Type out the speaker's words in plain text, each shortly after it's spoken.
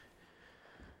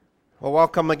Well,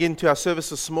 welcome again to our service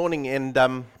this morning,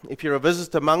 and if you're a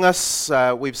visitor among us,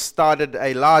 we've started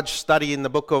a large study in the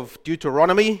book of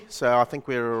Deuteronomy, so I think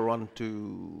we're 1,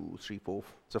 2, 3, 4,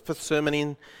 it's the fifth sermon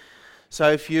in.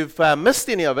 So if you've missed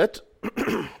any of it,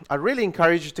 I really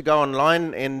encourage you to go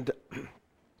online, and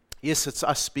yes, it's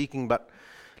us speaking, but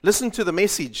listen to the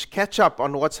message, catch up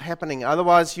on what's happening,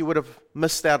 otherwise you would have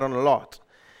missed out on a lot.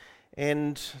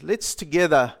 And let's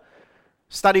together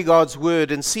study God's Word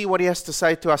and see what He has to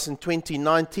say to us in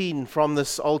 2019 from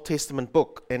this Old Testament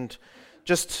book. And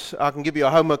just, I can give you a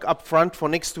homework up front for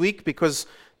next week, because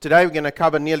today we're going to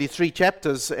cover nearly 3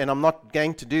 chapters, and I'm not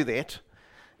going to do that.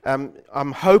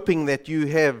 I'm hoping that you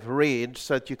have read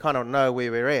so that you kind of know where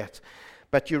we're at.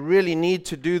 But you really need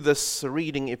to do this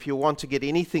reading if you want to get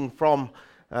anything from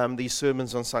these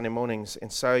sermons on Sunday mornings.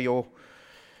 And so your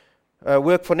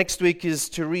work for next week is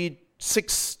to read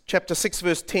chapter 6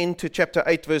 verse 10 to chapter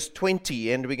 8 verse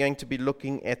 20, and we're going to be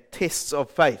looking at tests of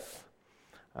faith,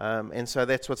 and so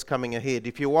that's what's coming ahead.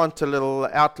 If you want a little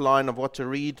outline of what to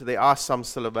read, there are some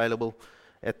still available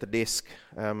at the desk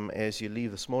as you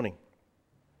leave this morning.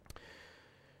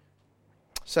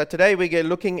 So today we're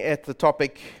looking at the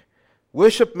topic,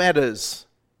 worship matters,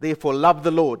 therefore love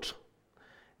the Lord,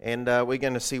 and we're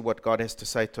going to see what God has to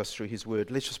say to us through His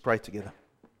Word. Let's just pray together.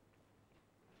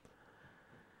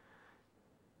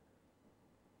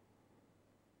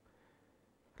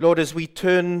 Lord, as we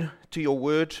turn to your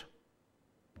word,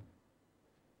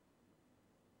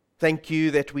 thank you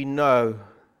that we know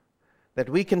that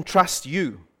we can trust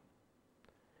you,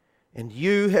 and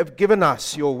you have given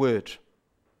us your word.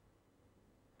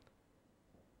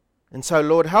 And so,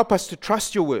 Lord, help us to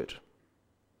trust your word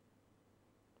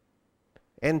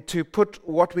and to put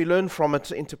what we learn from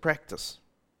it into practice,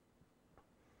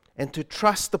 and to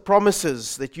trust the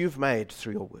promises that you've made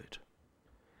through your word,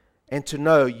 and to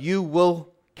know you will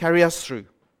carry us through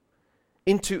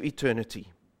into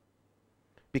eternity,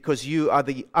 because you are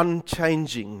the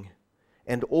unchanging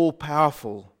and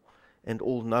all-powerful and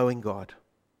all-knowing God.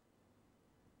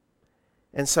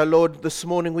 And so, Lord, this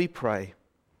morning we pray,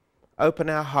 open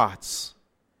our hearts,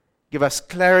 give us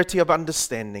clarity of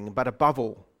understanding, but above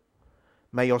all,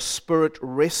 may your Spirit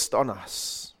rest on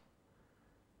us,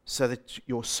 so that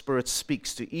your Spirit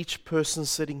speaks to each person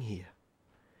sitting here,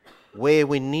 where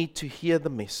we need to hear the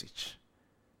message.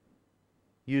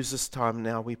 Use this time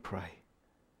now, we pray.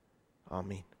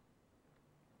 Amen.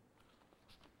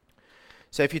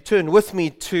 So if you turn with me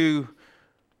to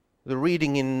the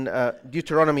reading in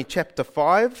Deuteronomy chapter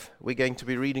 5, we're going to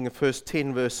be reading the first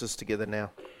 10 verses together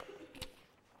now.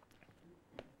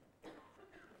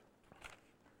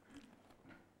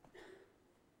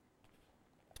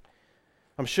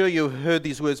 I'm sure you've heard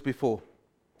these words before.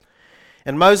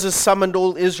 And Moses summoned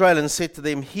all Israel and said to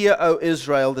them, "Hear, O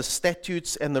Israel, the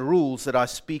statutes and the rules that I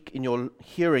speak in your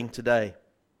hearing today.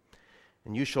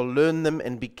 And you shall learn them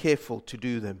and be careful to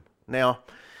do them." Now,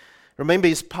 remember,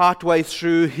 he's partway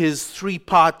through his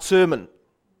 3-part sermon.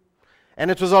 And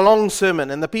it was a long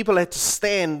sermon, and the people had to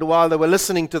stand while they were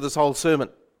listening to this whole sermon.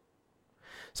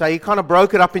 So he kind of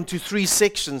broke it up into 3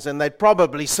 sections, and they'd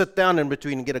probably sit down in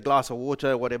between and get a glass of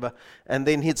water or whatever, and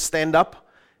then he'd stand up.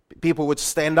 People would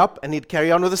stand up, and he'd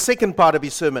carry on with the second part of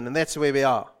his sermon, and that's where we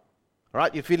are. All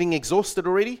right, you're feeling exhausted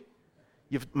already?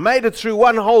 You've made it through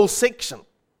one whole section.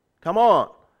 Come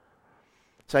on.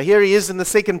 So here he is in the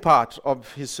second part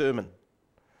of his sermon.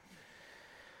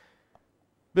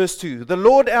 Verse 2, "The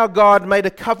Lord our God made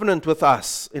a covenant with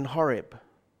us in Horeb.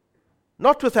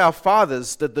 Not with our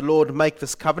fathers did the Lord make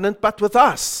this covenant, but with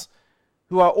us,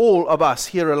 who are all of us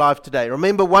here alive today."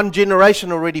 Remember, 1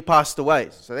 generation already passed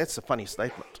away, so that's a funny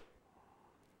statement.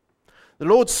 "The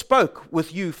Lord spoke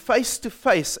with you face to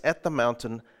face at the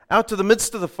mountain, out of the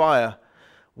midst of the fire,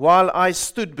 while I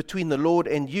stood between the Lord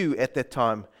and you at that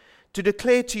time, to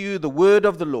declare to you the word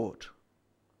of the Lord.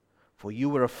 For you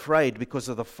were afraid because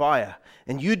of the fire,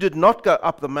 and you did not go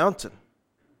up the mountain.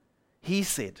 He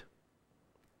said,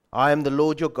 I am the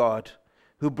Lord your God,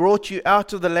 who brought you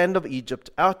out of the land of Egypt,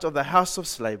 out of the house of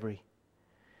slavery.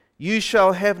 You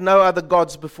shall have no other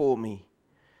gods before me.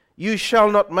 You shall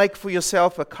not make for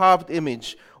yourself a carved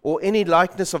image, or any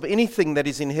likeness of anything that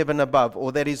is in heaven above,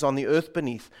 or that is on the earth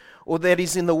beneath, or that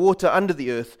is in the water under the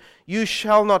earth. You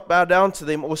shall not bow down to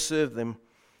them or serve them.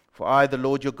 For I, the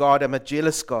Lord your God, am a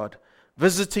jealous God,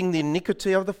 visiting the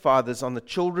iniquity of the fathers on the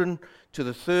children to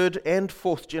the 3rd and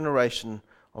 4th generation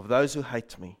of those who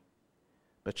hate me,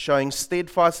 but showing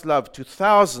steadfast love to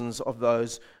thousands of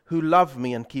those who love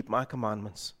me and keep my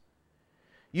commandments.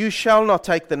 You shall not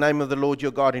take the name of the Lord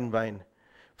your God in vain,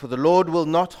 for the Lord will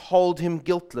not hold him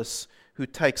guiltless who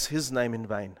takes his name in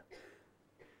vain.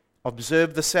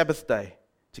 Observe the Sabbath day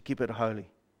to keep it holy,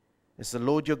 as the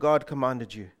Lord your God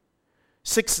commanded you.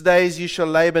 6 days you shall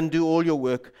labor and do all your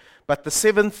work, but the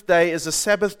 7th day is a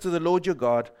Sabbath to the Lord your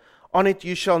God. On it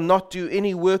you shall not do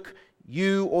any work,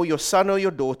 you or your son or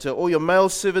your daughter, or your male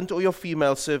servant or your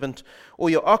female servant, or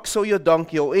your ox or your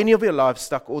donkey, or any of your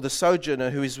livestock, or the sojourner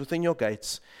who is within your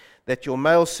gates, that your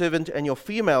male servant and your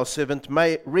female servant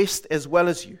may rest as well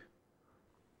as you.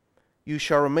 You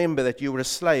shall remember that you were a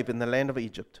slave in the land of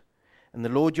Egypt, and the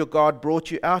Lord your God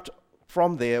brought you out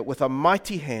from there with a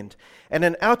mighty hand and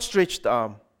an outstretched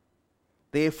arm.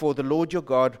 Therefore the Lord your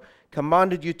God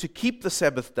commanded you to keep the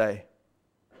Sabbath day.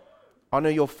 Honor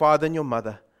your father and your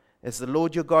mother, as the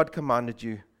Lord your God commanded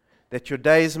you, that your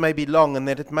days may be long and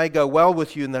that it may go well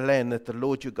with you in the land that the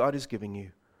Lord your God is giving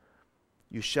you.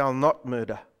 You shall not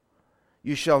murder.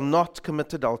 You shall not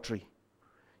commit adultery.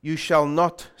 You shall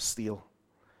not steal.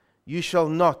 You shall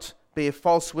not bear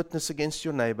false witness against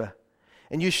your neighbor.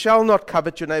 And you shall not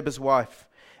covet your neighbor's wife.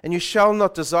 And you shall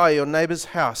not desire your neighbor's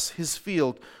house, his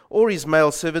field, or his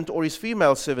male servant, or his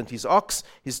female servant, his ox,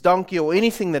 his donkey, or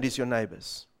anything that is your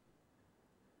neighbor's.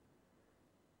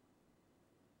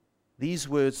 These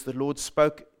words the Lord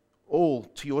spoke all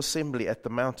to your assembly at the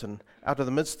mountain, out of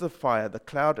the midst of the fire, the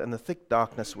cloud, and the thick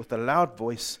darkness, with a loud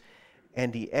voice,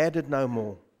 and he added no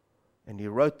more. And he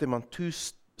wrote them on 2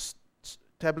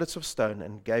 tablets of stone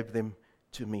and gave them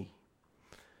to me.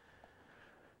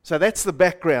 So that's the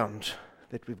background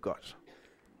that we've got.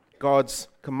 God's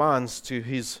commands to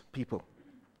his people.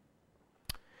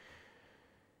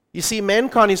 You see,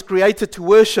 mankind is created to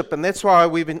worship, and that's why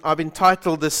I've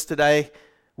entitled this today,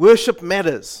 Worship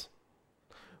Matters.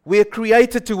 We are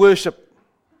created to worship.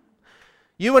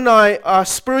 You and I are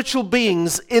spiritual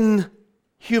beings in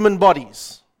human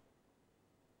bodies.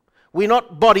 We're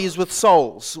not bodies with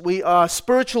souls. We are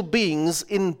spiritual beings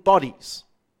in bodies.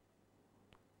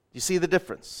 You see the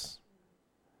difference?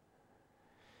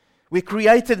 We're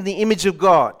created in the image of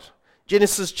God.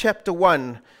 Genesis chapter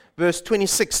 1, verse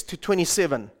 26 to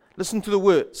 27. Listen to the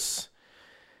words.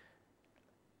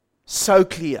 So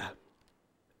clear.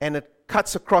 And it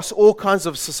cuts across all kinds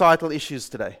of societal issues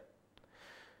today.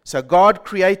 So God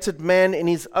created man in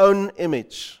his own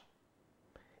image.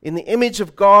 In the image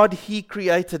of God, he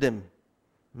created him.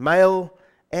 Male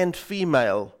and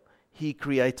female, he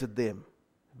created them.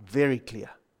 Very clear.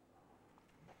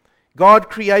 God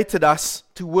created us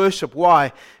to worship.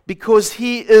 Why? Because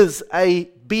he is a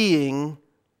being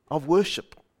of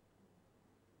worship.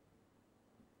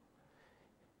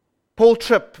 Paul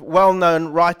Tripp, well-known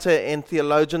writer and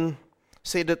theologian,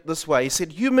 said it this way. He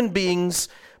said, human beings,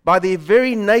 by their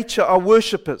very nature, are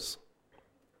worshippers.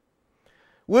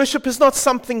 Worship is not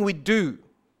something we do.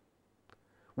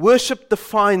 Worship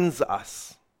defines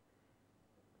us.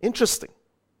 Interesting.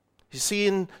 You see,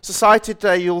 in society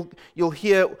today, you'll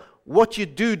hear what you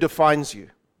do defines you.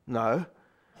 No.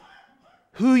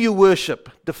 Who you worship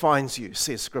defines you,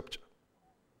 says Scripture.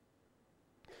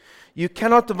 You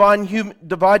cannot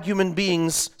divide human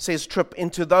beings, says Tripp,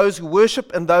 into those who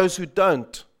worship and those who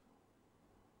don't.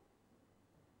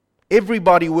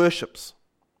 Everybody worships.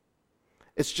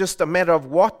 It's just a matter of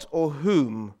what or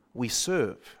whom we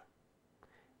serve.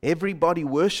 Everybody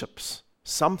worships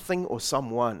something or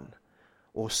someone,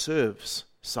 or serves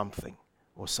something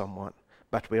or someone.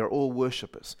 But we are all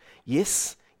worshippers.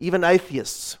 Yes, even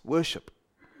atheists worship.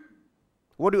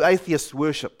 What do atheists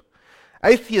worship?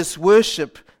 Atheists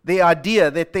worship the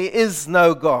idea that there is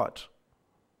no God.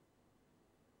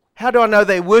 How do I know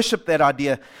they worship that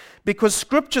idea? Because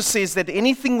Scripture says that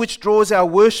anything which draws our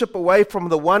worship away from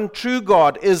the one true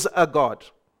God is a God.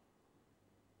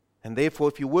 And therefore,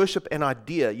 if you worship an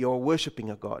idea, you're worshiping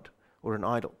a God or an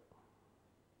idol.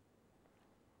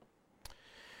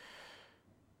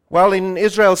 Well, in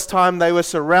Israel's time, they were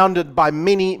surrounded by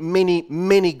many, many,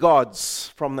 many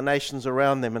gods from the nations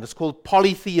around them. And it's called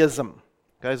polytheism.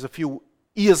 There's a few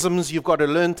isms you've got to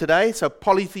learn today. So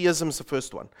polytheism is the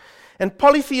first one. And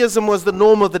polytheism was the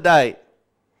norm of the day.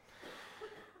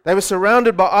 They were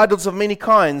surrounded by idols of many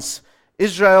kinds.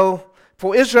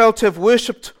 For Israel to have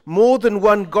worshipped more than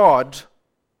one God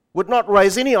would not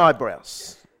raise any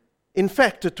eyebrows. In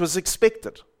fact, it was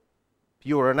expected. If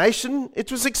you were a nation,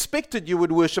 it was expected you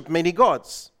would worship many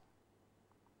gods.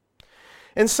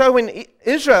 And so when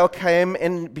Israel came,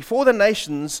 and before the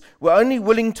nations were only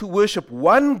willing to worship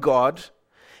one God,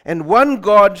 and one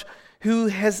God who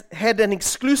has had an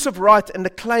exclusive right and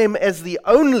a claim as the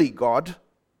only God,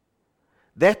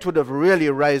 that would have really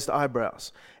raised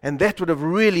eyebrows. And that would have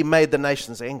really made the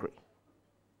nations angry.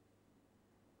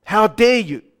 How dare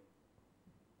you?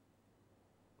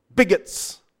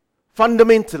 Bigots,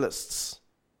 fundamentalists.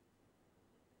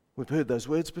 We've heard those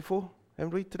words before,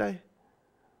 haven't we, today?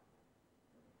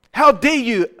 How dare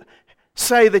you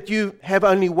say that you have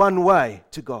only one way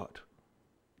to God?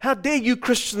 How dare you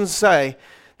Christians say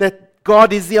that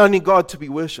God is the only God to be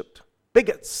worshipped?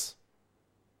 Bigots,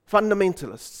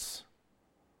 fundamentalists.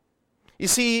 You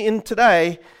see, in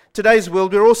today's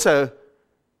world, we're also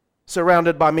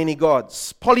surrounded by many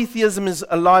gods. Polytheism is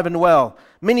alive and well.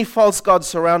 Many false gods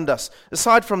surround us.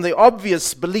 Aside from the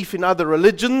obvious belief in other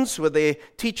religions, with their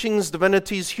teachings,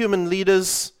 divinities, human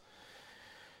leaders,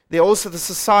 there are also the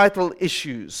societal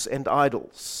issues and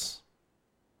idols.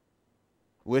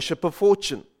 Worship of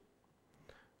fortune,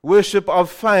 worship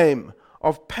of fame,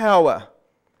 of power,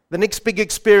 the next big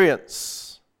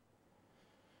experience.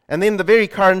 And then the very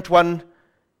current one,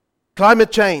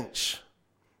 climate change.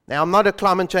 Now, I'm not a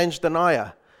climate change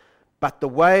denier, but the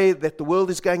way that the world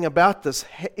is going about this,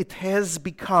 it has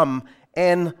become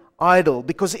an idol,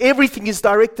 because everything is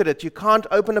directed at it. You can't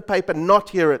open a paper and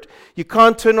not hear it. You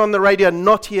can't turn on the radio and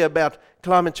not hear about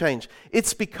climate change.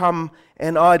 It's become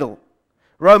an idol.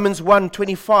 Romans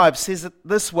 1:25 says it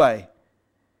this way.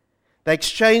 They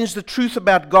exchange the truth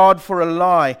about God for a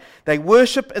lie. They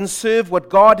worship and serve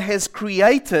what God has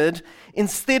created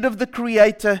instead of the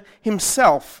Creator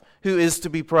Himself, who is to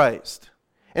be praised.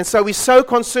 And so we're so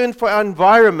concerned for our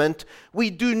environment, we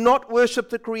do not worship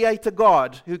the Creator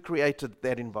God who created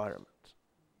that environment.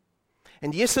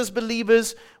 And yes, as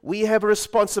believers, we have a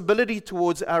responsibility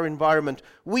towards our environment.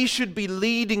 We should be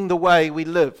leading the way we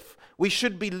live. We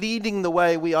should be leading the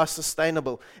way we are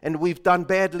sustainable. And we've done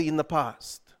badly in the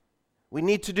past. We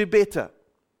need to do better.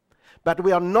 But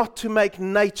we are not to make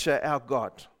nature our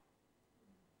God.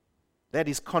 That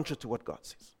is contrary to what God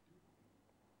says.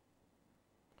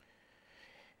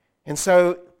 And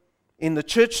so, in the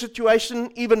church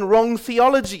situation, even wrong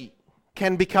theology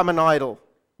can become an idol,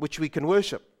 which we can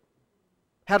worship.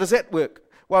 How does that work?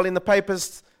 Well, in the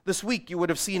papers this week, you would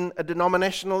have seen a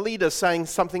denominational leader saying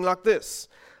something like this: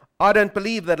 I don't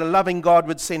believe that a loving God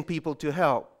would send people to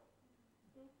hell.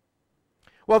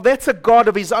 Well, that's a God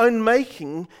of His own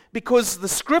making, because the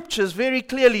Scriptures very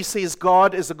clearly says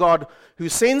God is a God who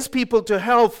sends people to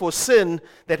hell for sin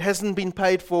that hasn't been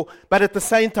paid for, but at the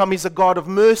same time He's a God of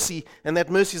mercy, and that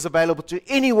mercy is available to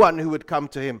anyone who would come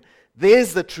to Him.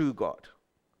 There's the true God.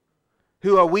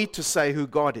 Who are we to say who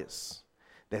God is?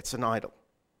 That's an idol.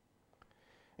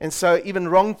 And so even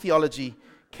wrong theology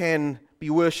can be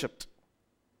worshipped.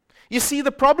 You see,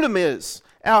 the problem is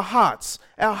our hearts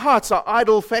are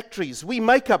idol factories. We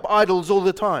make up idols all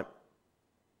the time.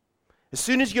 As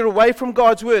soon as you're away from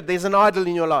God's word, there's an idol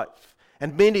in your life.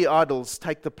 And many idols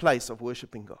take the place of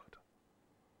worshiping God.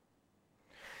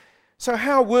 So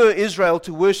how were Israel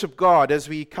to worship God as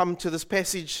we come to this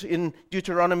passage in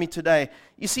Deuteronomy today?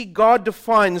 You see, God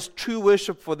defines true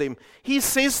worship for them. He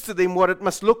says to them what it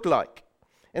must look like.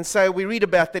 And so we read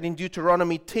about that in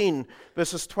Deuteronomy 10,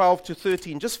 verses 12 to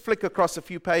 13. Just flick across a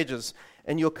few pages,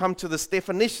 and you'll come to this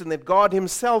definition that God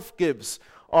Himself gives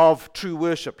of true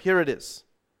worship. Here it is.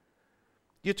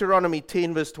 Deuteronomy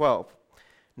 10, verse 12.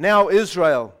 Now,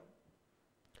 Israel,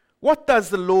 what does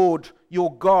the Lord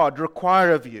your God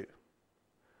require of you?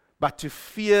 But to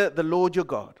fear the Lord your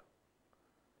God,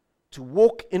 to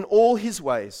walk in all His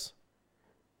ways,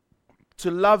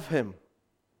 to love Him,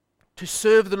 to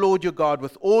serve the Lord your God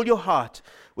with all your heart,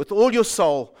 with all your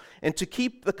soul, and to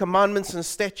keep the commandments and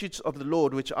statutes of the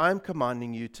Lord, which I am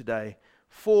commanding you today,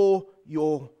 for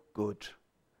your good.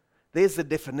 There's the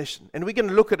definition. And we're going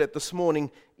to look at it this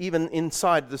morning, even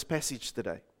inside this passage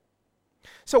today.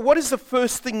 So what is the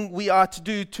first thing we are to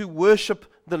do to worship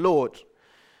the Lord?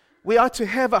 We are to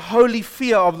have a holy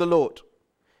fear of the Lord.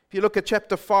 If you look at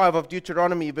chapter 5 of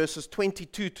Deuteronomy, verses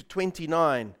 22 to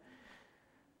 29,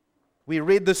 we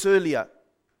read this earlier.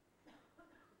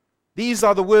 These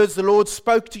are the words the Lord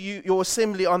spoke to you, your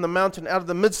assembly on the mountain, out of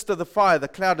the midst of the fire, the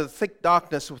cloud of thick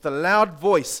darkness, with a loud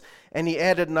voice, and He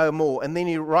added no more. And then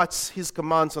He writes His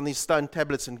commands on these stone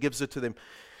tablets and gives it to them.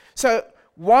 So,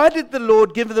 why did the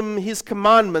Lord give them His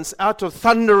commandments out of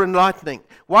thunder and lightning?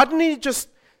 Why didn't He just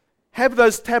have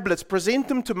those tablets, present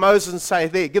them to Moses and say,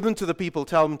 there, give them to the people,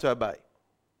 tell them to obey?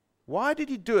 Why did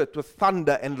He do it with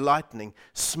thunder and lightning,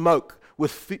 smoke,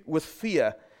 with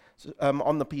fear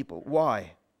on the people?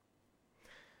 Why?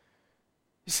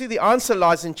 You see, the answer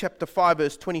lies in chapter 5,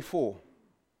 verse 24.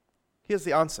 Here's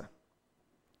the answer.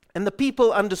 And the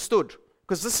people understood,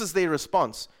 because this is their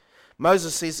response.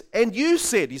 Moses says, and you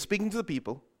said, he's speaking to the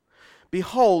people,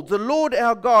 behold, the Lord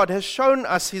our God has shown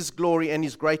us His glory and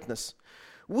His greatness.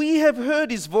 We have heard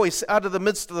His voice out of the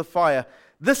midst of the fire.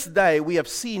 This day we have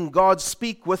seen God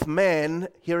speak with man,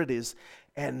 here it is,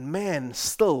 and man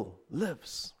still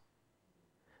lives.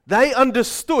 They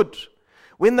understood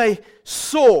when they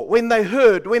saw, when they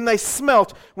heard, when they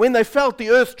smelt, when they felt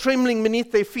the earth trembling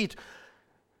beneath their feet.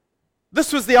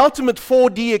 This was the ultimate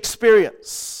 4D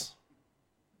experience.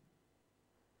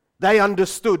 They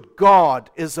understood God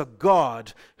is a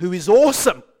God who is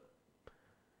awesome.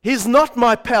 He's not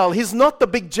my pal. He's not the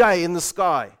big J in the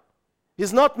sky.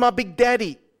 He's not my big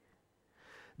daddy.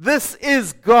 This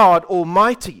is God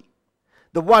Almighty,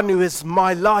 the one who has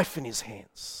my life in his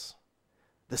hands.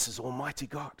 This is Almighty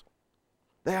God.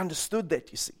 They understood that,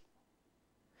 you see.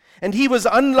 And he was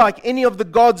unlike any of the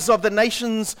gods of the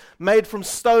nations made from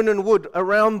stone and wood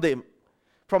around them,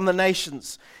 from the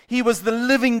nations. He was the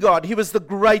living God. He was the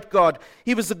great God.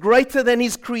 He was the greater than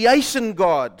his creation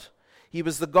God. He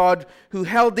was the God who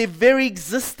held their very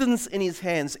existence in his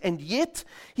hands. And yet,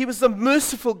 he was the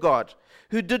merciful God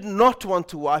who did not want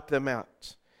to wipe them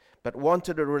out, but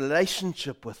wanted a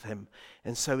relationship with him.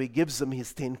 And so he gives them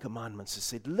his 10 commandments. He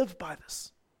said, live by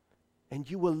this, and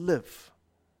you will live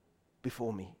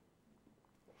before me.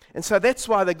 And so that's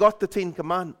why they got the 10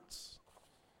 commandments.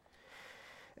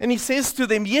 And he says to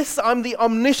them, yes, I'm the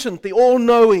omniscient, the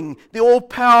all-knowing, the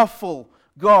all-powerful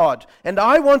God, and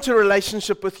I want a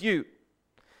relationship with you.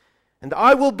 And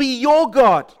I will be your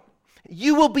God.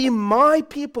 You will be my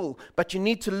people, but you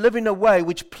need to live in a way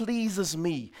which pleases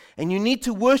me, and you need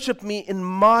to worship me in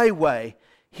my way.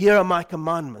 Here are my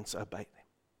commandments, obey them.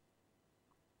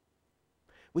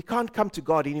 We can't come to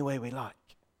God any way we like.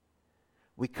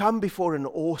 We come before an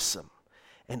awesome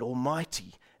and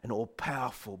almighty and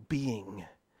all-powerful being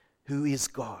who is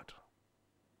God.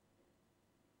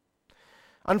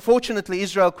 Unfortunately,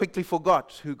 Israel quickly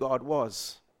forgot who God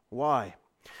was. Why?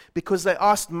 Because they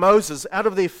asked Moses, out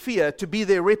of their fear, to be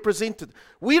their representative.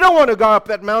 We don't want to go up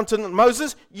that mountain,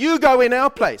 Moses. You go in our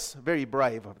place. Very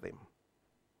brave of them.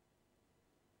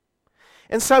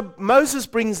 And so Moses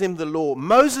brings them the law.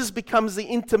 Moses becomes the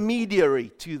intermediary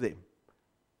to them,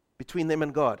 between them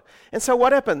and God. And so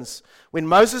what happens? When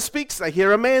Moses speaks, they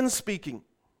hear a man speaking.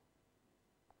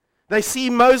 They see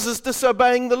Moses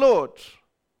disobeying the Lord.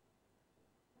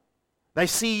 They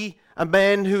see a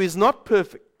man who is not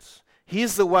perfect.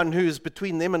 He's the one who is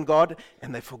between them and God,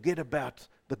 and they forget about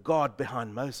the God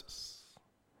behind Moses.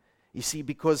 You see,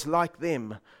 because like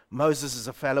them, Moses is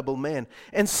a fallible man.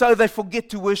 And so they forget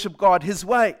to worship God his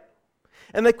way.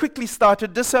 And they quickly start to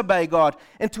disobey God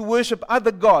and to worship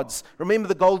other gods. Remember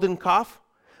the golden calf?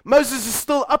 Moses is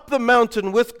still up the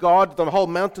mountain with God, the whole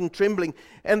mountain trembling,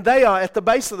 and they are at the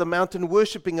base of the mountain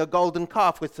worshiping a golden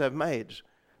calf which they've made.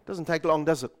 It doesn't take long,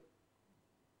 does it?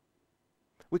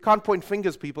 We can't point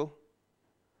fingers, people.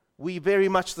 We very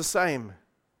much the same.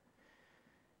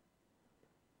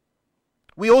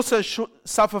 We also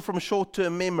suffer from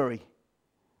short-term memory.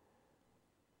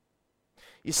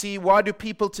 You see, why do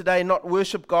people today not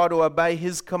worship God or obey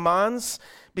his commands?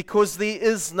 Because there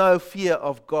is no fear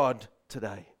of God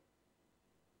today.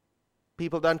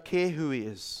 People don't care who he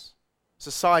is.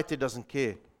 Society doesn't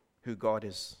care who God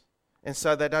is. And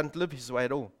so they don't live his way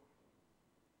at all.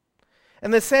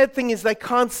 And the sad thing is they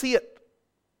can't see it,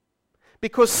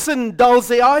 because sin dulls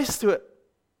their eyes to it.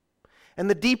 And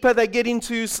the deeper they get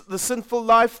into the sinful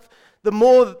life, the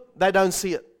more they don't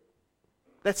see it.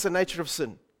 That's the nature of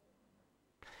sin.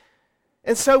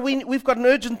 And so we've got an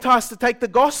urgent task to take the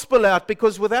gospel out,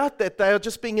 because without that, they are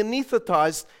just being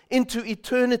anesthetized into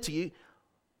eternity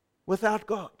without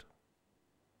God.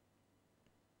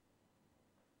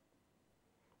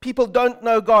 People don't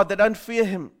know God. They don't fear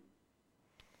him.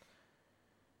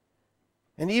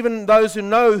 And even those who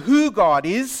know who God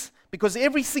is, because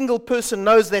every single person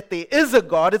knows that there is a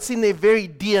God, it's in their very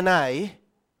DNA,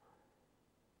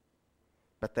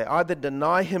 but they either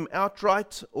deny him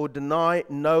outright or deny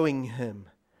knowing him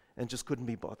and just couldn't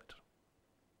be bothered.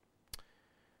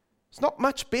 It's not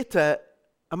much better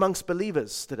amongst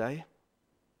believers today.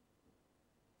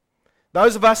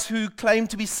 Those of us who claim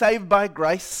to be saved by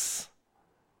grace,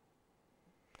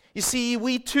 you see,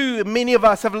 we too, many of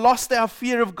us, have lost our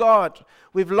fear of God.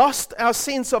 We've lost our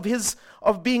sense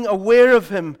of being aware of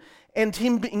him and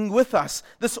him being with us.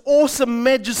 This awesome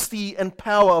majesty and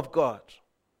power of God.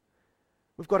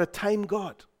 We've got a tame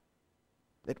God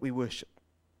that we worship.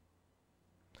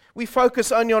 We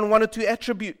focus only on one or two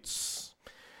attributes.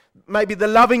 Maybe the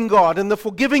loving God and the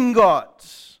forgiving God.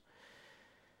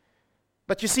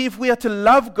 But you see, if we are to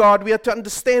love God, we have to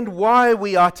understand why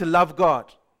we are to love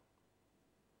God.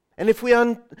 And if we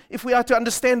are to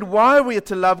understand why we are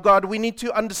to love God, we need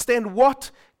to understand what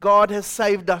God has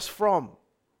saved us from.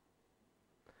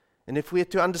 And if we are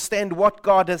to understand what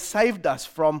God has saved us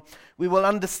from, we will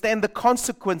understand the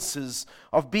consequences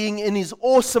of being in his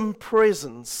awesome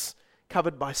presence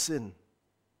covered by sin.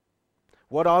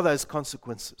 What are those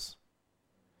consequences?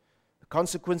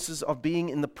 consequences of being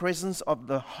in the presence of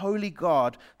the holy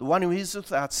God, the one who is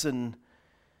without sin,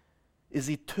 is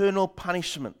eternal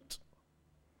punishment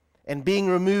and being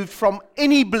removed from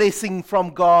any blessing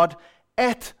from God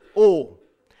at all.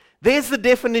 There's the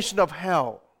definition of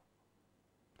hell.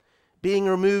 Being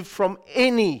removed from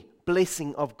any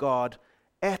blessing of God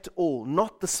at all,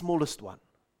 not the smallest one.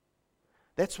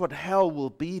 That's what hell will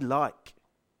be like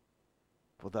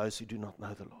for those who do not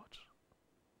know the Lord.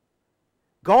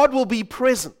 God will be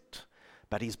present,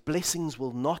 but his blessings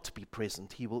will not be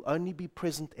present. He will only be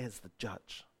present as the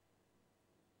judge.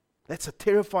 That's a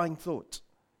terrifying thought.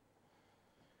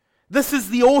 This is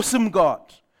the awesome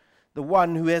God, the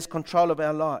one who has control of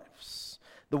our lives,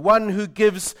 the one who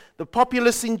gives the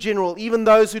populace in general, even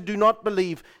those who do not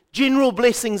believe, general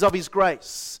blessings of his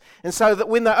grace. And so that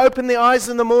when they open their eyes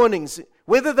in the mornings,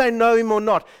 whether they know him or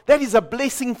not, that is a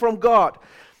blessing from God.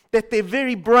 That their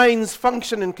very brains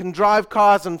function and can drive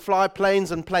cars and fly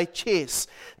planes and play chess.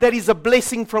 That is a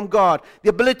blessing from God. The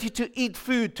ability to eat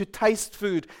food, to taste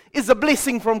food, is a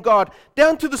blessing from God.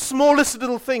 Down to the smallest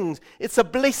little things, it's a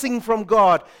blessing from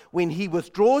God. When he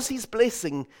withdraws his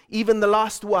blessing, even the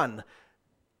last one,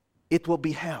 it will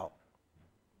be hell.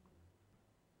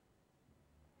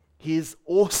 He is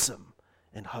awesome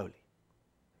and holy.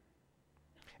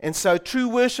 And so true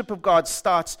worship of God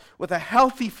starts with a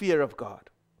healthy fear of God.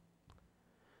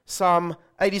 Psalm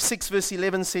 86 verse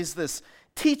 11 says this,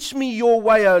 "Teach me your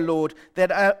way, O Lord,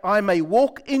 that I may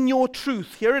walk in your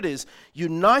truth." Here it is.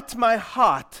 "Unite my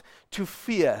heart to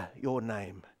fear your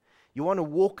name." You want to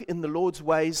walk in the Lord's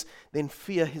ways, then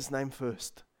fear his name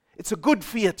first. It's a good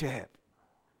fear to have.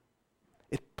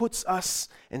 It puts us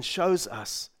and shows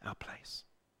us our place.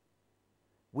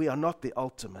 We are not the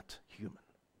ultimate human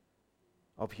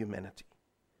of humanity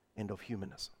and of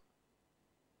humanism.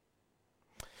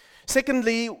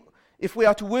 Secondly, if we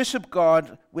are to worship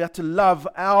God, we are to love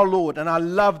our Lord. And I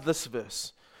love this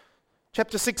verse.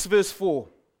 Chapter 6, verse 4.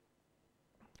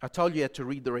 I told you had to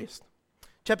read the rest.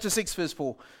 Chapter 6, verse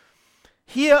 4.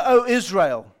 "Hear, O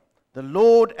Israel, the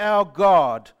Lord our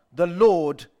God, the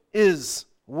Lord is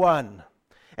one."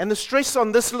 And the stress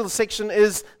on this little section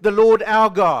is the Lord our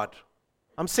God.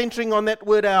 I'm centering on that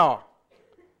word "our."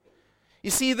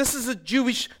 You see, this is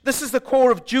the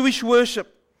core of Jewish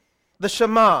worship. The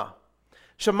Shema.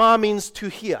 Shema means to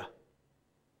hear.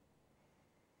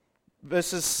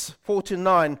 Verses 4 to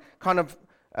 9 kind of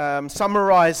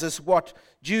summarizes what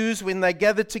Jews, when they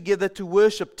gathered together to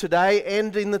worship today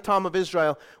and in the time of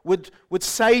Israel, would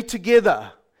say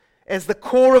together as the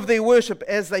core of their worship,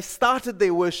 as they started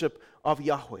their worship of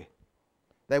Yahweh.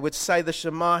 They would say the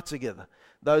Shema together,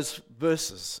 those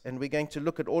verses. And we're going to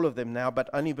look at all of them now, but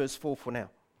only verse 4 for now.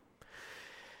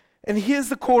 And here's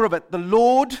the core of it. The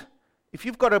Lord. If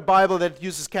you've got a Bible that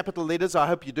uses capital letters, I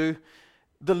hope you do,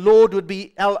 the Lord would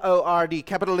be L-O-R-D,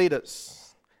 capital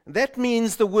letters. That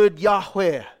means the word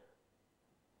Yahweh,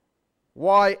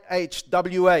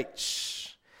 Y-H-W-H.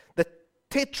 The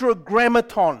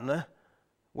tetragrammaton,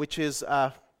 which is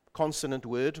a consonant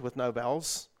word with no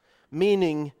vowels,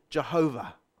 meaning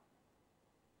Jehovah.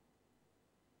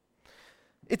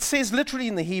 It says literally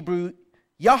in the Hebrew,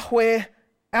 Yahweh,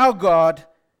 our God,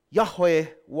 Yahweh,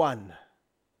 one.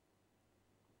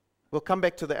 We'll come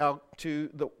back to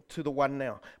the one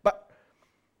now. But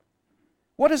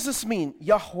what does this mean?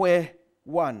 Yahweh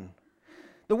one.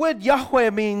 The word Yahweh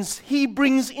means he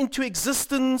brings into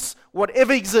existence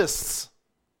whatever exists.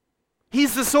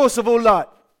 He's the source of all life.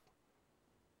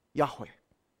 Yahweh.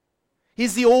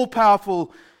 He's the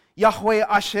all-powerful Yahweh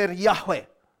Asher Yahweh.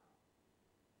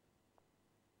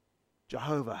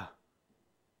 Jehovah,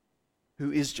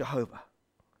 who is Jehovah.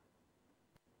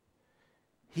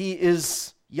 He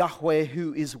is Yahweh,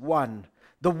 who is one.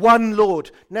 The one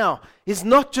Lord. Now, he's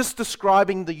not just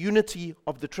describing the unity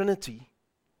of the Trinity,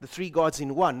 the three gods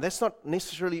in one. That's not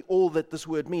necessarily all that this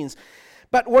word means.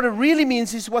 But what it really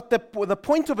means is what the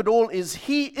point of it all is,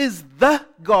 he is the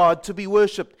God to be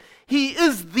worshipped. He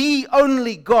is the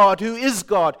only God who is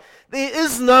God. There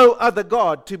is no other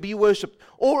God to be worshipped.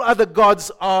 All other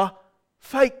gods are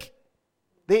fake.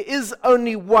 There is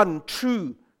only one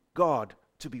true God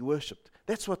to be worshipped.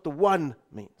 That's what the one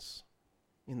means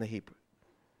in the Hebrew.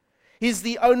 He's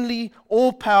the only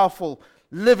all-powerful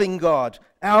living God,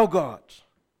 our God.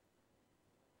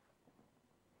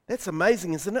 That's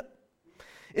amazing, isn't it?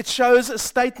 It shows a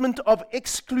statement of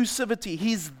exclusivity.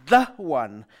 He's the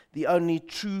one, the only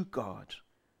true God.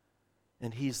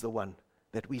 And he's the one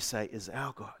that we say is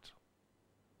our God.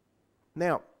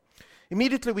 Now,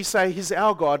 immediately we say he's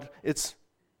our God, it's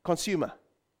consumer.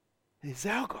 He's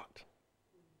our God.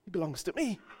 He belongs to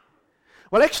me.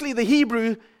 Well, actually, the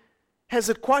Hebrew has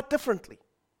it quite differently.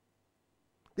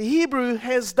 The Hebrew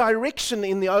has direction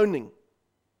in the owning.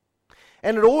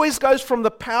 And it always goes from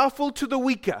the powerful to the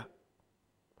weaker.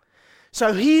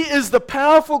 So He is the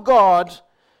powerful God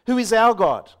who is our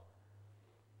God.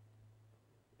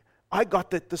 I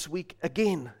got that this week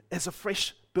again as a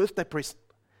fresh birthday present.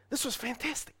 This was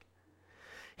fantastic.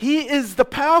 He is the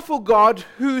powerful God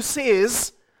who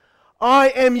says, I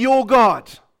am your God.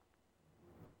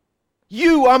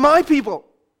 You are my people.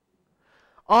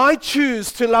 I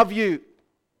choose to love you.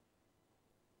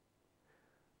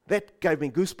 That gave me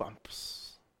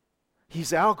goosebumps.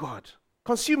 He's our God.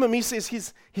 Consumer me says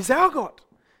he's our God.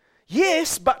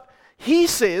 Yes, but He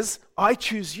says, I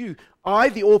choose you. I,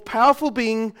 the all-powerful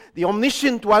being, the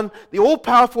omniscient one, the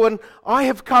all-powerful one, I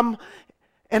have come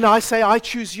and I say, I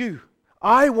choose you.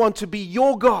 I want to be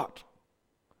your God.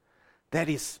 That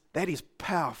is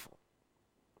powerful.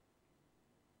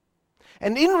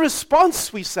 And in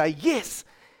response, we say, yes,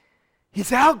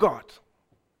 He's our God.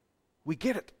 We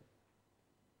get it.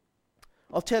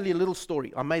 I'll tell you a little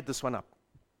story. I made this one up.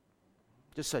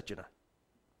 Just so you know.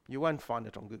 You won't find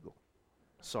it on Google.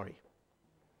 Sorry.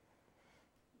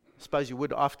 Suppose you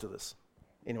would after this.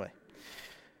 Anyway.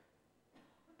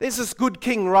 There's this good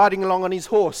king riding along on his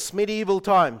horse, medieval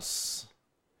times.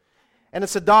 And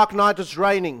it's a dark night, it's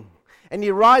raining. And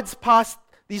he rides past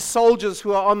these soldiers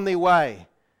who are on their way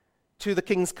to the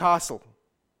king's castle.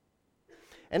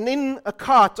 And in a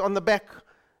cart on the back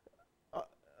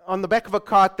of a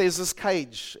cart, there's this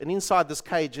cage. And inside this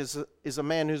cage is a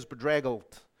man who's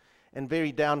bedraggled and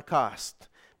very downcast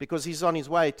because he's on his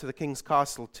way to the king's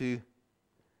castle to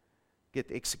get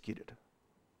executed.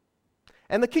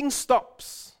 And the king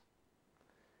stops.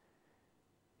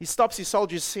 He stops his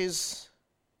soldiers, says,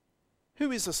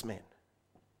 who is this man?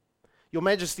 Your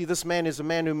Majesty, this man is a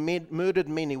man who murdered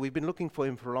many. We've been looking for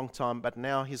him for a long time, but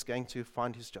now he's going to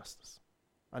find his justice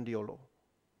under your law.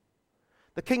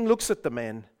 The king looks at the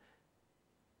man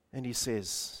and he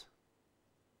says,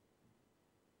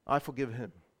 I forgive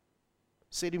him.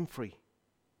 Set him free.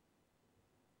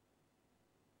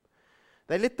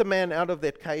 They let the man out of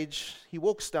that cage. He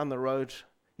walks down the road.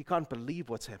 He can't believe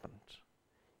what's happened.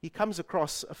 He comes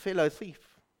across a fellow thief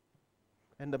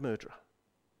and a murderer.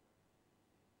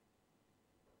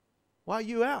 Why are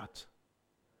you out?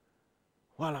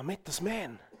 Well, I met this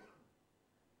man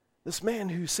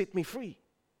who set me free.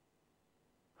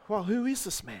 Well, who is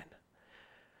this man?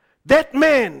 That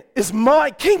man is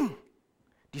my king. Do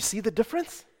you see the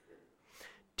difference?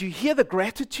 Do you hear the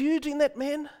gratitude in that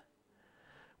man?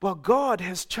 Well, God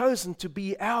has chosen to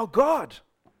be our God.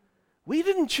 We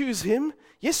didn't choose him.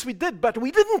 Yes, we did, but we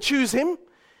didn't choose him.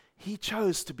 He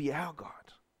chose to be our God,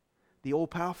 the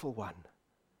all-powerful one.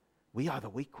 We are the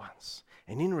weak ones.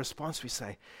 And in response we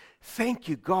say, thank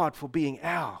you, God, for being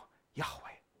our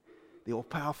Yahweh, the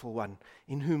all-powerful one,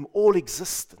 in whom all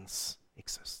existence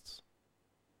exists.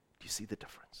 Do you see the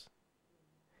difference?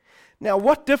 Now,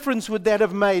 what difference would that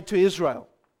have made to Israel?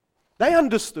 They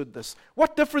understood this.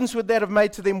 What difference would that have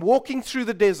made to them walking through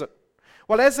the desert?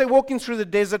 Well, as they're walking through the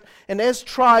desert, and as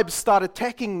tribes start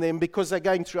attacking them because they're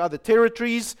going through other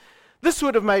territories, this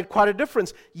would have made quite a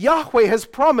difference. Yahweh has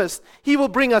promised He will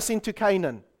bring us into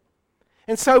Canaan.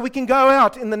 And so we can go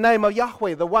out in the name of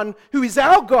Yahweh, the one who is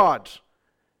our God.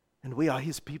 And we are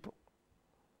His people.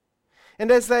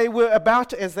 And as they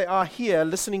are here,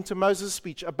 listening to Moses'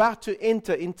 speech, about to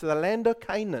enter into the land of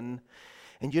Canaan,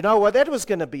 and you know what that was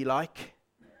going to be like?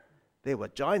 There were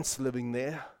giants living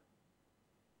there.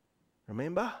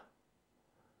 Remember?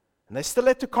 And they still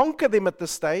had to conquer them at this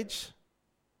stage.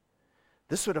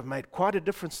 This would have made quite a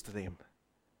difference to them.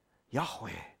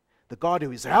 Yahweh, the God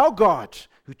who is our God,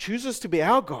 who chooses to be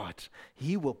our God,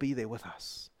 He will be there with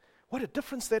us. What a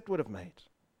difference that would have made.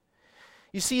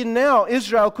 You see, now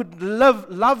Israel could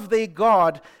love their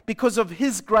God because of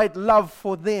His great love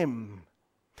for them.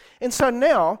 And so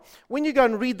now, when you go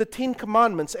and read the 10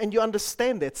 Commandments and you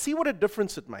understand that, see what a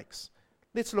difference it makes.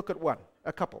 Let's look at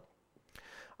a couple.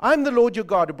 I am the Lord your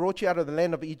God who brought you out of the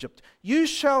land of Egypt. You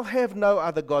shall have no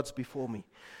other gods before me.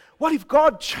 What if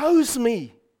God chose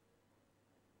me?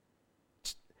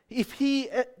 If He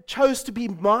chose to be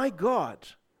my God?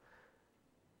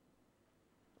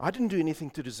 I didn't do anything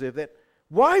to deserve that.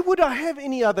 Why would I have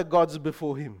any other gods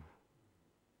before Him?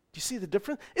 Do you see the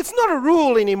difference? It's not a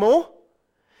rule anymore.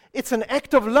 It's an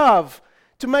act of love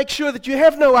to make sure that you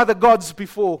have no other gods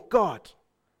before God.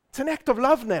 It's an act of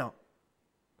love now.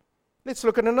 Let's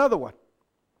look at another one.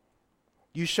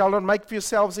 You shall not make for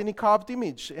yourselves any carved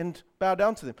image and bow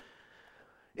down to them.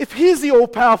 If He's the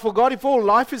all-powerful God, if all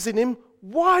life is in Him,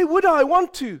 why would I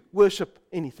want to worship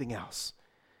anything else?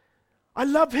 I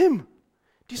love Him.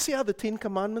 Do you see how the 10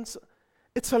 Commandments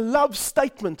It's a love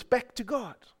statement back to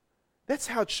God. That's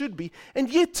how it should be. And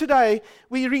yet today,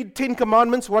 we read 10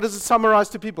 Commandments. What does it summarize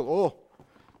to people? Oh,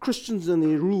 Christians and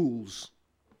their rules.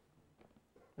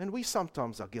 And we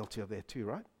sometimes are guilty of that too,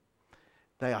 right?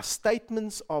 They are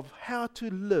statements of how to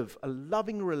live a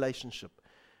loving relationship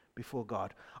before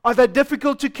God. Are they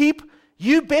difficult to keep?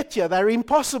 You betcha, they're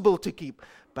impossible to keep.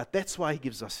 But that's why He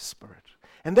gives us His Spirit.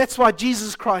 And that's why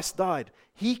Jesus Christ died.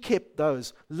 He kept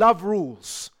those love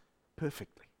rules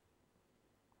perfectly.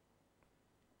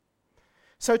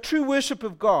 So true worship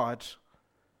of God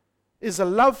is a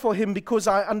love for Him because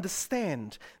I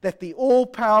understand that the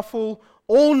all-powerful,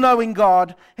 all-knowing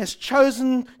God has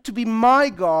chosen to be my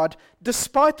God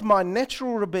despite my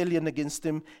natural rebellion against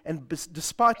Him and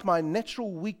despite my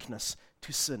natural weakness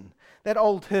to sin. That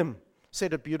old hymn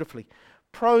said it beautifully.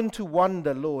 Prone to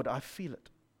wander, Lord, I feel it.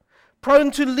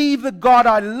 Prone to leave the God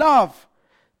I love.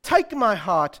 Take my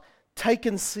heart, take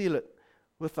and seal it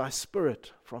with thy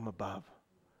Spirit from above.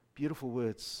 Beautiful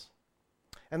words.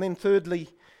 And then thirdly,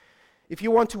 if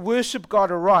you want to worship God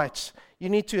aright, you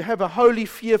need to have a holy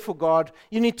fear for God.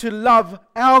 You need to love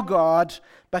our God,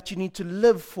 but you need to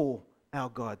live for our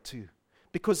God too,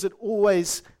 because it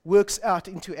always works out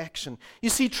into action. You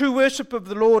see, true worship of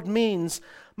the Lord means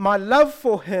my love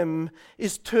for Him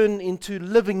is turned into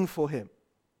living for Him.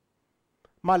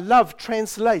 My love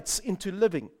translates into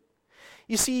living.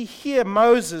 You see, here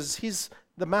Moses, he's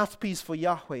the mouthpiece for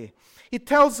Yahweh. He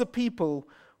tells the people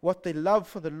what their love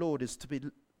for the Lord is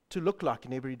to look like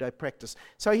in everyday practice.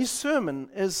 So his sermon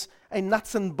is a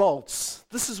nuts and bolts.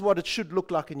 This is what it should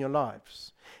look like in your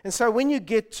lives. And so when you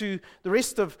get to the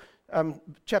rest of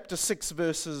chapter 6,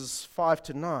 verses 5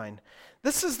 to 9,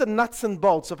 this is the nuts and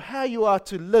bolts of how you are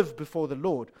to live before the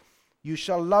Lord. You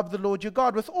shall love the Lord your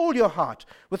God with all your heart,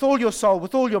 with all your soul,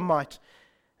 with all your might.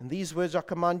 And these words I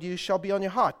command you shall be on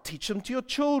your heart. Teach them to your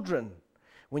children.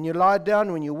 When you lie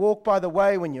down, when you walk by the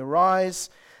way, when you rise,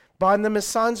 bind them as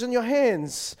signs on your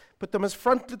hands. Put them as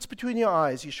frontlets between your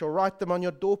eyes. You shall write them on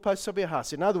your doorposts of your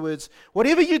house. In other words,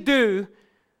 whatever you do,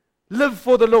 live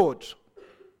for the Lord.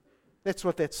 That's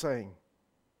what that's saying.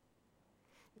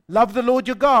 Love the Lord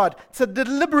your God. It's a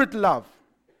deliberate love.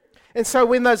 And so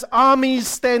when those armies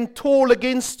stand tall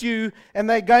against you, and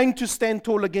they're going to stand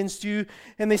tall against you,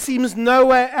 and there seems no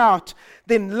way out,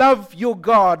 then love your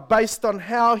God based on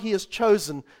how He has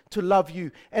chosen to love you,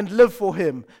 and live for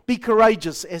Him. Be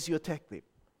courageous as you attack them.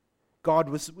 God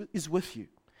is with you.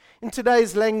 In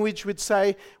today's language, we'd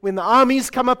say, when the armies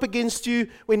come up against you,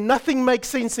 when nothing makes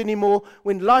sense anymore,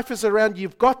 when life is around you,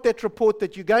 you've got that report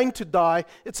that you're going to die,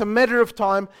 it's a matter of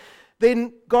time,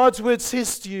 then God's word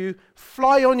says to you,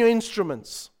 fly on your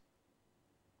instruments.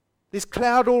 There's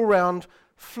cloud all around.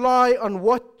 Fly on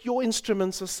what your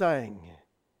instruments are saying.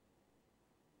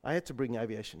 I had to bring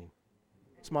aviation in.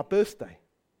 It's my birthday.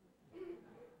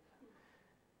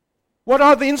 What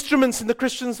are the instruments in the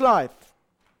Christian's life?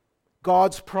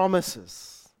 God's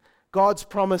promises. God's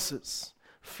promises.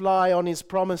 Fly on His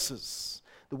promises.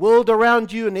 The world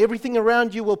around you and everything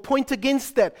around you will point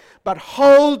against that. But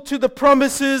hold to the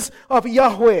promises of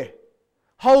Yahweh.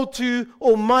 Hold to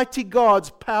Almighty God's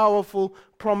powerful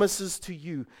promises to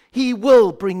you. He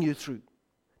will bring you through.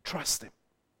 Trust Him.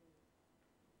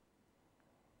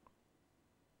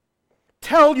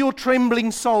 Tell your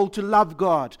trembling soul to love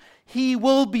God. He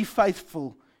will be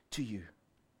faithful to you.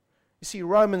 You see,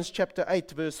 Romans chapter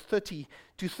 8, verse 30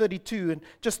 to 32, and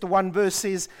just the one verse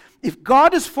says, if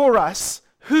God is for us,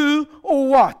 who or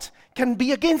what can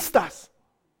be against us?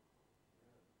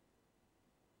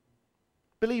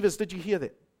 Believers, did you hear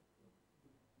that?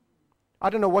 I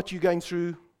don't know what you're going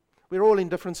through. We're all in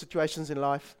different situations in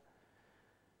life.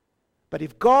 But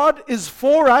if God is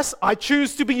for us, I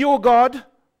choose to be your God.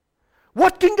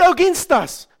 What can go against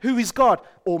us? Who is God?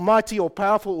 Almighty,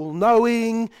 all-powerful,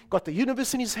 all-knowing, got the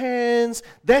universe in His hands.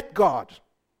 That God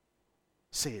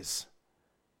says,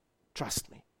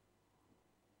 trust me.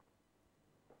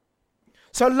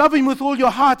 So love Him with all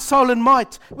your heart, soul, and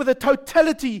might, with the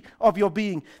totality of your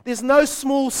being. There's no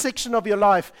small section of your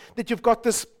life that you've got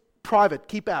this private.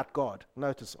 Keep out God.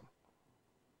 Notice on.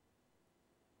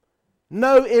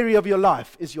 No area of your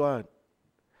life is your own.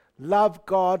 Love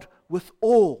God with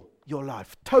all your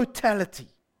life. Totality.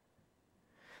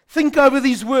 Think over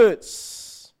these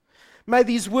words. May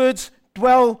these words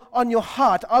dwell on your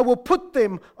heart. I will put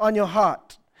them on your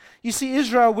heart. You see,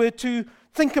 Israel were to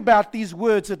think about these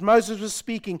words that Moses was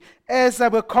speaking as they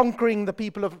were conquering the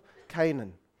people of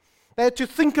Canaan. They had to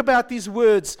think about these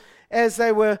words as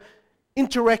they were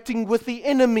interacting with the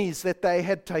enemies that they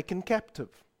had taken captive,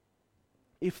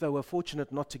 if they were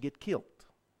fortunate not to get killed.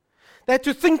 They had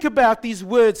to think about these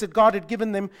words that God had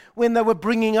given them when they were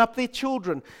bringing up their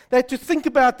children. They had to think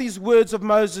about these words of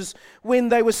Moses when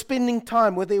they were spending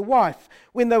time with their wife,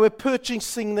 when they were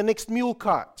purchasing the next mule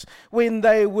cart, when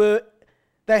they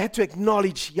had to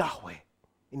acknowledge Yahweh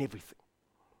in everything.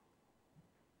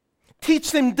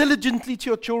 Teach them diligently to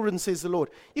your children, says the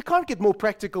Lord. You can't get more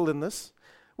practical than this.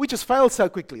 We just fail so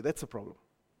quickly. That's the problem.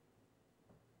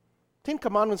 10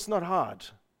 Commandments not hard.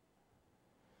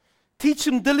 Teach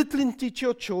them diligently to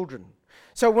your children.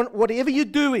 So whatever you're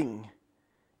doing,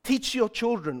 teach your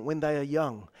children when they are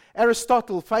young.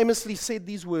 Aristotle famously said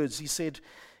these words. He said,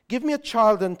 "Give me a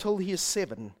child until he is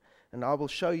 7, and I will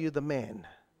show you the man."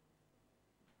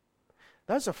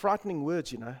 Those are frightening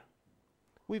words, you know.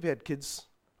 We've had kids.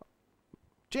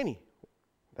 Jenny,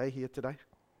 are they here today?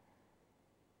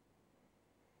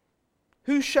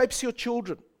 Who shapes your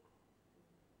children?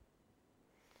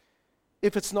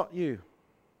 If it's not you,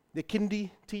 their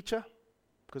kindy teacher,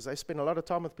 because they spend a lot of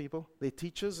time with people, their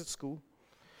teachers at school.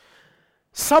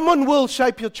 Someone will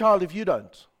shape your child if you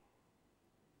don't,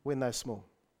 when they're small.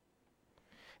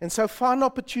 And so find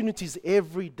opportunities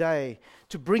every day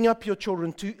to bring up your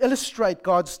children, to illustrate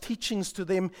God's teachings to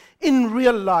them in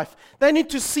real life. They need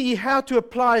to see how to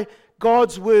apply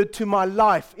God's word to my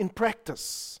life in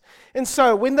practice. And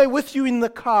so when they're with you in the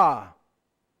car,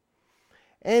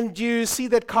 and you see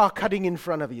that car cutting in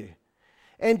front of you,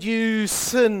 and you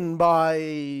sin by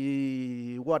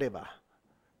whatever,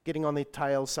 getting on their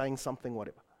tail, saying something,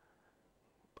 whatever.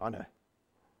 I know.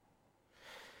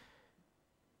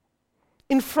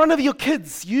 In front of your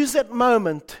kids, use that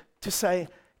moment to say,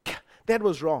 that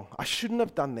was wrong. I shouldn't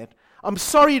have done that. I'm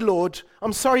sorry, Lord.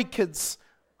 I'm sorry, kids.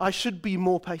 I should be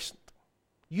more patient.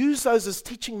 Use those as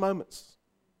teaching moments.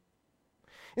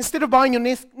 Instead of buying your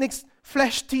next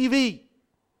flash TV,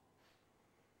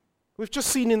 we've just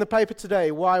seen in the paper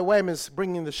today why WAM is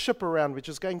bringing the ship around, which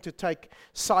is going to take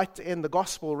sight and the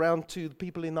gospel around to the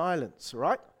people in the islands,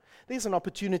 right? There's an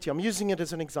opportunity. I'm using it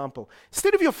as an example.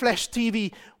 Instead of your flash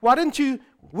TV, why don't you,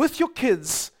 with your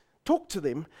kids, talk to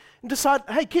them and decide,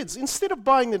 hey kids, instead of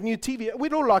buying the new TV,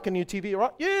 we'd all like a new TV,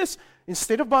 right? Yes.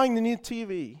 Instead of buying the new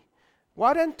TV,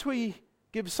 why don't we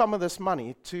give some of this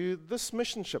money to this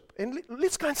mission ship? And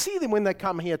let's go and see them when they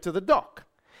come here to the dock.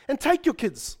 And take your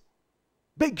kids.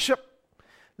 Big ship.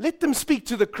 Let them speak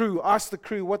to the crew. Ask the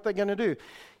crew what they're going to do.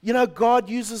 You know, God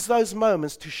uses those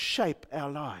moments to shape our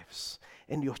lives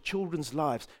and your children's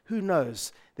lives. Who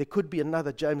knows? There could be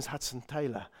another James Hudson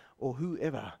Taylor or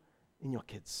whoever in your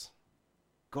kids.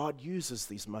 God uses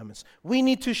these moments. We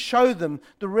need to show them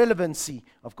the relevancy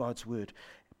of God's word.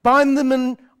 Bind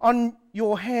them on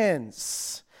your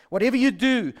hands. Whatever you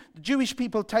do, the Jewish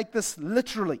people take this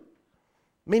literally.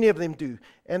 Many of them do.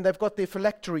 And they've got their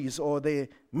phylacteries or their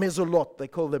mezolot, they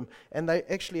call them. And they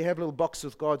actually have a little box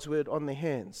with God's word on their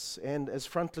hands and as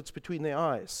frontlets between their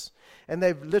eyes. And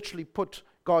they've literally put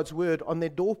God's word on their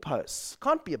doorposts.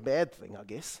 Can't be a bad thing, I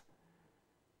guess.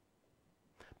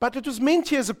 But it was meant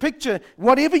here as a picture.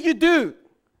 Whatever you do,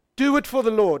 do it for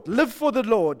the Lord. Live for the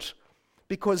Lord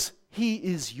because He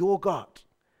is your God.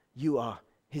 You are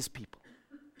His people.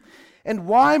 And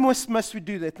why must we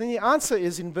do that? And the answer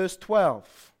is in verse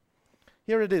 12.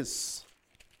 Here it is.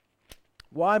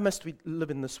 Why must we live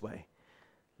in this way?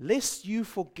 Lest you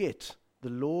forget the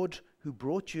Lord who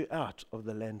brought you out of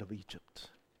the land of Egypt.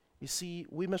 You see,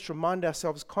 we must remind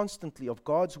ourselves constantly of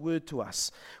God's word to us.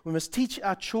 We must teach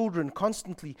our children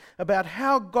constantly about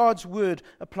how God's word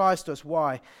applies to us.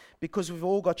 Why? Because we've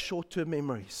all got short-term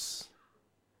memories.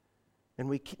 And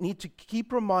we need to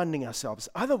keep reminding ourselves.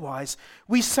 Otherwise,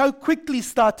 we so quickly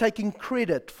start taking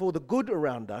credit for the good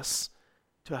around us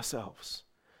to ourselves.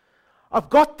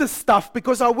 I've got this stuff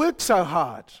because I worked so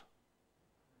hard.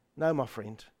 No, my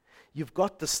friend. You've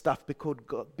got this stuff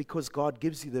because God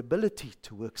gives you the ability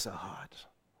to work so hard.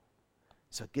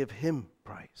 So give Him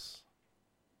praise.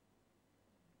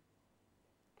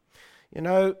 You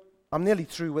know, I'm nearly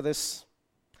through with this.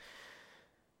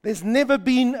 There's never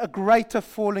been a greater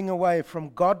falling away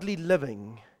from godly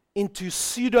living into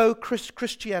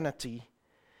pseudo-Christianity,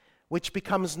 which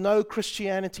becomes no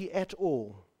Christianity at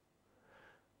all,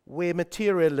 where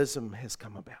materialism has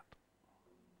come about.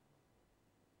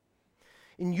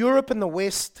 In Europe and the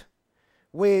West,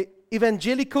 where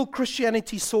evangelical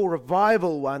Christianity saw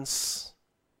revival once,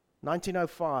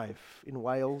 1905 in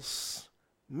Wales,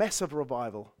 massive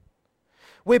revival,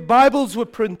 where Bibles were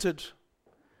printed,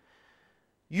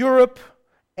 Europe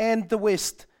and the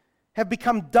West have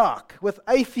become dark with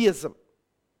atheism,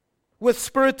 with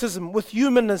spiritism, with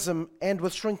humanism, and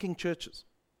with shrinking churches.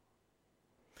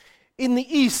 In the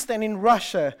East and in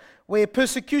Russia, where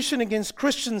persecution against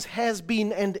Christians has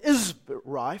been and is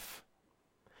rife,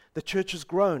 The church has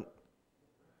grown.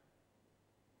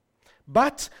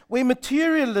 But where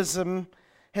materialism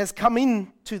has come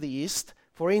into the East,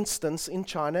 for instance, in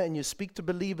China, and you speak to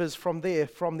believers from there,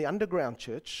 from the underground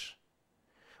church,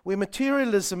 where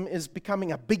materialism is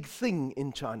becoming a big thing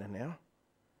in China now,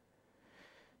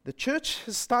 the church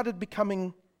has started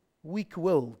becoming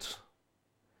weak-willed,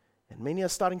 and many are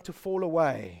starting to fall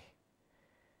away.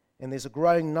 And there's a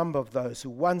growing number of those who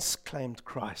once claimed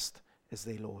Christ as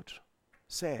their Lord.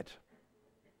 Sad.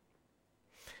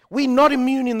 We're not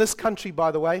immune in this country,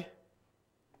 by the way.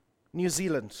 New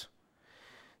Zealand.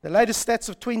 The latest stats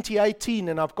of 2018,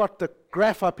 and I've got the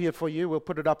graph up here for you. We'll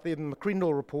put it up there in the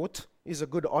McCrindle report. He's a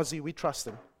good Aussie. We trust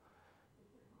him.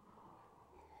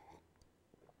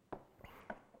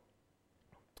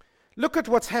 Look at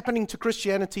what's happening to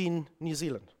Christianity in New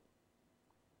Zealand.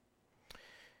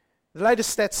 The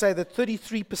latest stats say that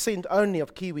 33% only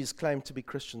of Kiwis claim to be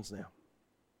Christians now.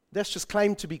 That's just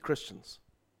claim to be Christians.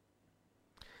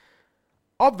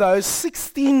 Of those,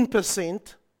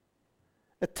 16%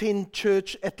 attend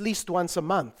church at least once a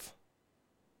month.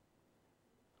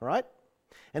 All right?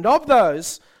 And of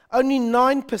those, only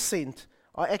 9%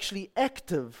 are actually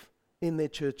active in their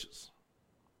churches.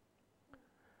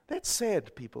 That's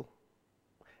sad, people.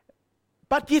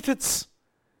 But yet it's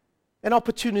an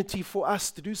opportunity for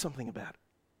us to do something about it.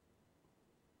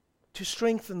 To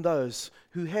strengthen those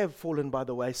who have fallen by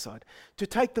the wayside. To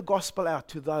take the gospel out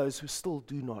to those who still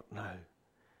do not know.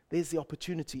 There's the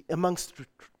opportunity amongst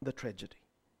the tragedy.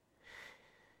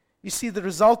 You see, the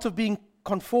result of being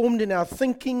conformed in our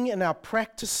thinking and our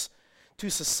practice to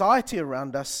society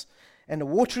around us, and a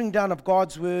watering down of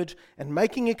God's word, and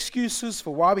making excuses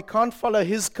for why we can't follow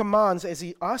His commands as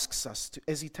He asks us to,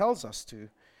 as He tells us to,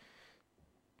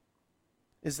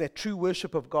 is that true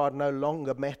worship of God no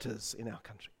longer matters in our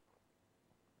country.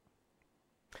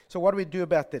 So what do we do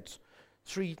about that?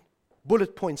 3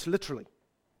 bullet points, literally.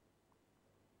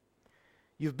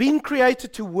 You've been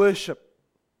created to worship.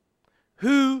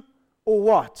 Who or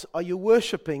what are you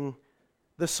worshiping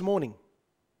this morning?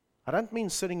 I don't mean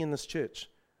sitting in this church.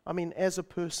 I mean as a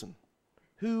person.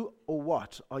 Who or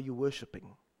what are you worshiping?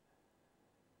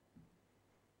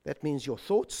 That means your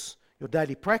thoughts, your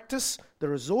daily practice, the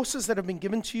resources that have been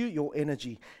given to you, your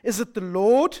energy. Is it the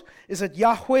Lord? Is it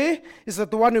Yahweh? Is it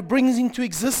the one who brings into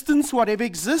existence whatever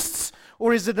exists?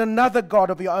 Or is it another God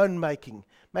of your own making?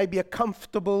 Maybe a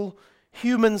comfortable,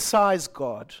 human-sized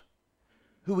God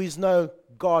who is no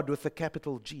God with a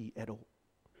capital G at all.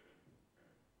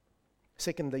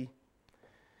 Secondly,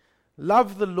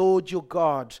 love the Lord your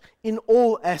God in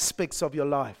all aspects of your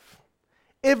life.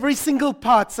 Every single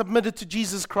part submitted to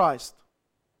Jesus Christ.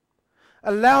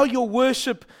 Allow your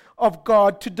worship of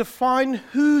God to define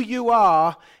who you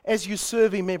are as you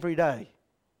serve Him every day.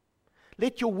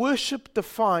 Let your worship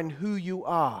define who you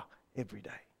are every day.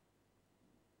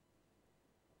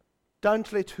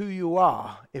 Don't let who you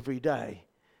are every day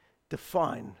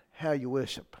define how you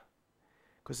worship.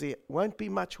 Because there won't be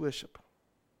much worship.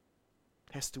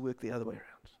 It has to work the other way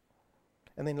around.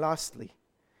 And then lastly,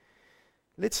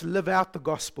 let's live out the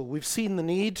gospel. We've seen the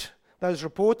need, those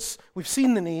reports, we've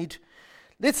seen the need.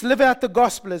 Let's live out the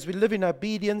gospel as we live in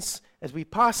obedience, as we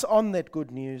pass on that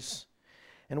good news.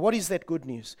 And what is that good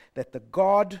news? That the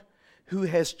God who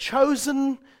has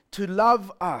chosen to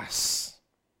love us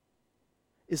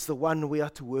is the one we are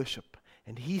to worship.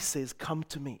 And He says, come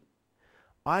to me.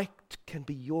 I can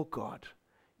be your God.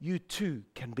 You too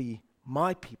can be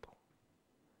my people.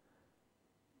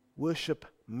 Worship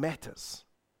matters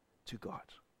to God.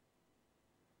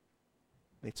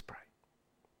 Let's pray.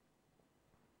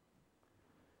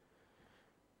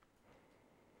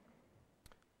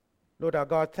 Lord our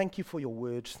God, thank you for your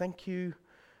word. Thank you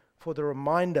for the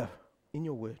reminder in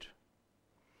your word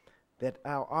that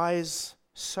our eyes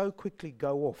so quickly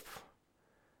go off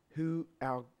who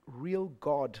our real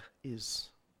God is.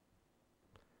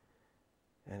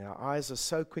 And our eyes are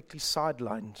so quickly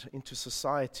sidelined into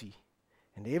society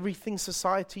and everything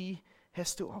society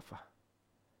has to offer.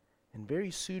 And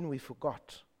very soon we've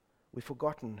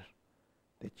forgotten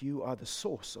that you are the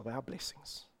source of our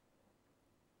blessings.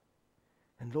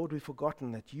 And Lord, we've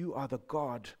forgotten that you are the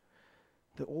God,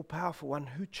 the all-powerful one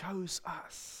who chose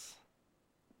us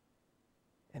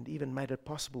and even made it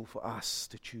possible for us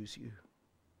to choose you.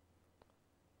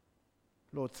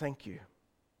 Lord, thank you.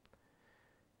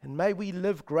 And may we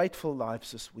live grateful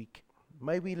lives this week.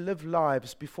 May we live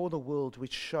lives before the world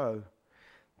which show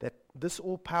that this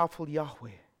all-powerful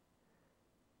Yahweh,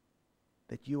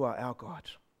 that you are our God.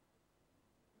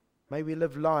 May we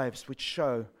live lives which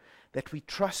show that we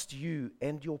trust you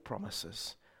and your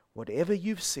promises. Whatever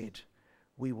you've said,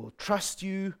 we will trust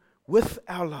you with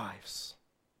our lives.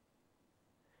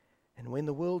 And when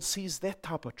the world sees that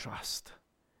type of trust,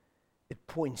 it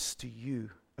points to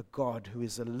you, a God who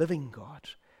is a living God,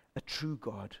 a true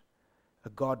God, a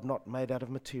God not made out of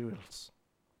materials,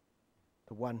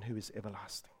 the one who is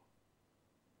everlasting.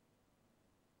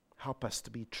 Help us to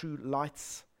be true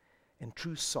lights and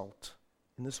true salt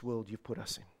in this world you've put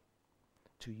us in,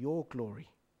 to your glory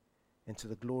and to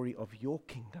the glory of your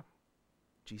kingdom,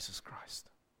 Jesus Christ.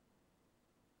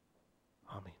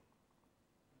 Amen.